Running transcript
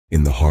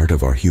In the heart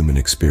of our human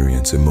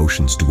experience,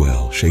 emotions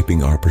dwell,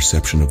 shaping our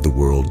perception of the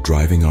world,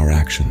 driving our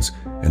actions,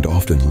 and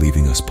often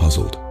leaving us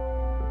puzzled.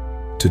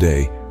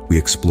 Today, we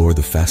explore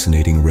the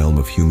fascinating realm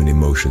of human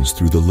emotions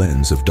through the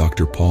lens of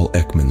Dr. Paul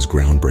Ekman's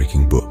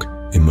groundbreaking book,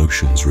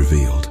 Emotions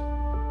Revealed.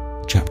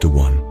 Chapter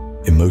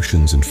 1,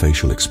 Emotions and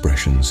Facial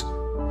Expressions,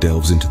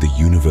 delves into the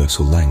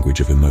universal language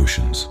of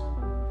emotions.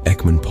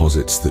 Ekman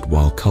posits that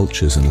while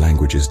cultures and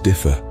languages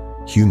differ,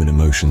 human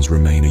emotions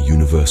remain a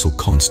universal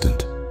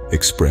constant,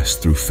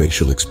 expressed through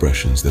facial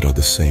expressions that are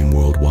the same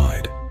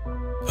worldwide.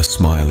 A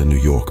smile in New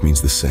York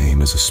means the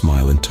same as a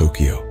smile in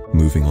Tokyo.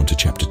 Moving on to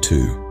Chapter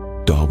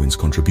 2, Darwin's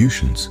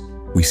Contributions,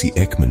 we see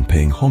Ekman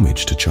paying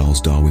homage to Charles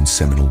Darwin's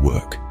seminal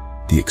work,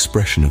 The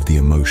Expression of the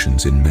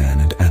Emotions in Man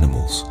and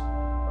Animals.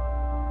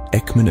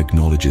 Ekman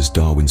acknowledges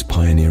Darwin's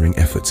pioneering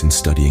efforts in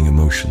studying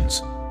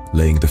emotions,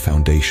 laying the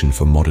foundation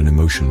for modern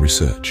emotion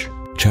research.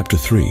 Chapter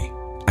 3,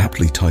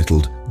 aptly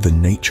titled The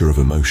Nature of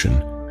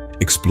Emotion,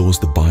 explores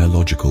the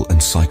biological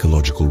and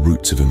psychological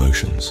roots of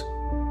emotions.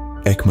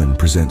 Ekman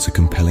presents a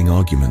compelling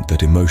argument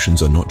that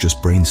emotions are not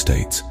just brain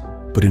states,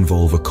 but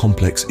involve a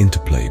complex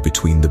interplay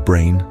between the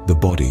brain, the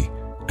body,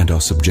 and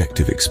our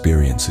subjective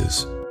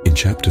experiences. In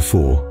Chapter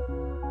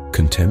 4,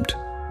 Contempt,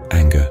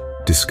 Anger,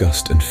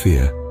 Disgust, and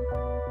Fear,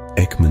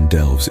 Ekman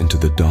delves into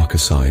the darker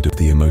side of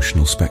the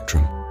emotional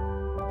spectrum.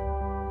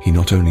 He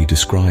not only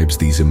describes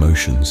these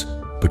emotions,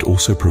 but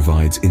also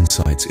provides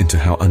insights into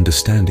how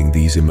understanding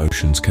these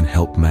emotions can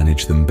help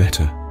manage them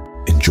better.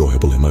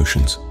 Enjoyable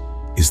emotions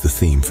is the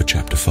theme for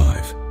Chapter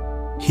 5.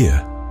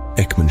 Here,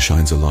 Ekman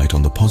shines a light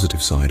on the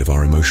positive side of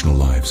our emotional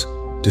lives,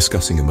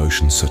 discussing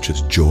emotions such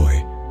as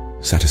joy,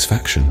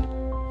 satisfaction,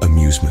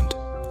 amusement,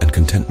 and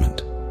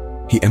contentment.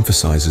 He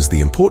emphasizes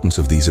the importance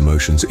of these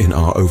emotions in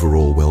our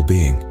overall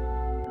well-being.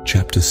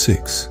 Chapter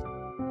 6,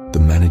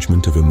 The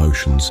Management of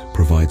Emotions,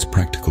 provides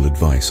practical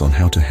advice on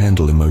how to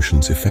handle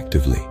emotions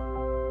effectively.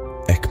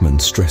 Ekman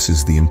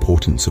stresses the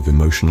importance of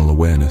emotional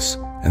awareness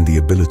and the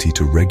ability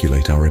to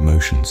regulate our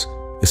emotions,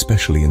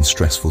 especially in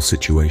stressful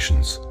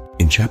situations.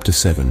 In Chapter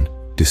 7,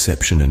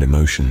 Deception and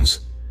Emotions,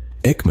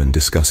 Ekman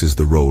discusses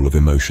the role of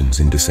emotions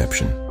in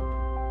deception.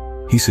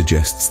 He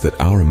suggests that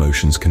our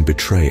emotions can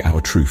betray our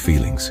true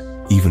feelings,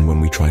 even when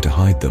we try to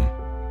hide them.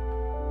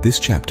 This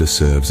chapter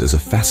serves as a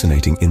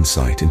fascinating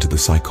insight into the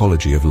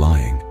psychology of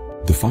lying.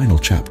 The final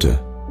chapter,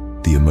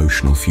 The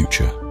Emotional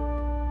Future.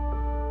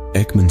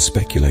 Ekman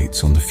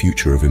speculates on the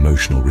future of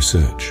emotional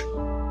research.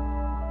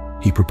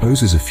 He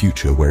proposes a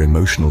future where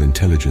emotional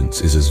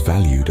intelligence is as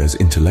valued as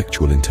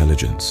intellectual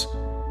intelligence,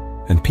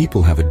 and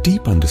people have a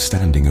deep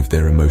understanding of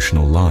their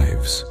emotional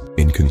lives.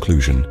 In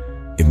conclusion,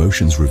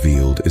 Emotions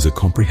Revealed is a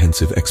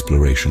comprehensive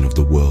exploration of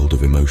the world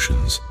of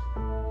emotions.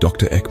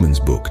 Dr. Ekman's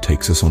book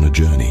takes us on a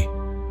journey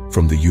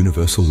from the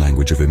universal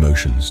language of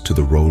emotions to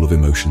the role of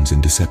emotions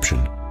in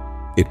deception.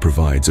 It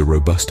provides a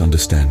robust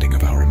understanding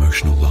of our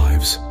emotional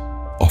lives,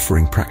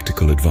 offering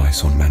practical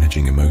advice on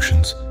managing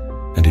emotions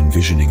and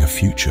envisioning a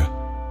future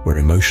where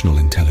emotional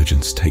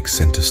intelligence takes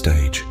center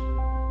stage.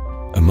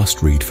 A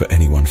must-read for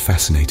anyone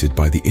fascinated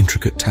by the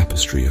intricate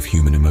tapestry of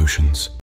human emotions.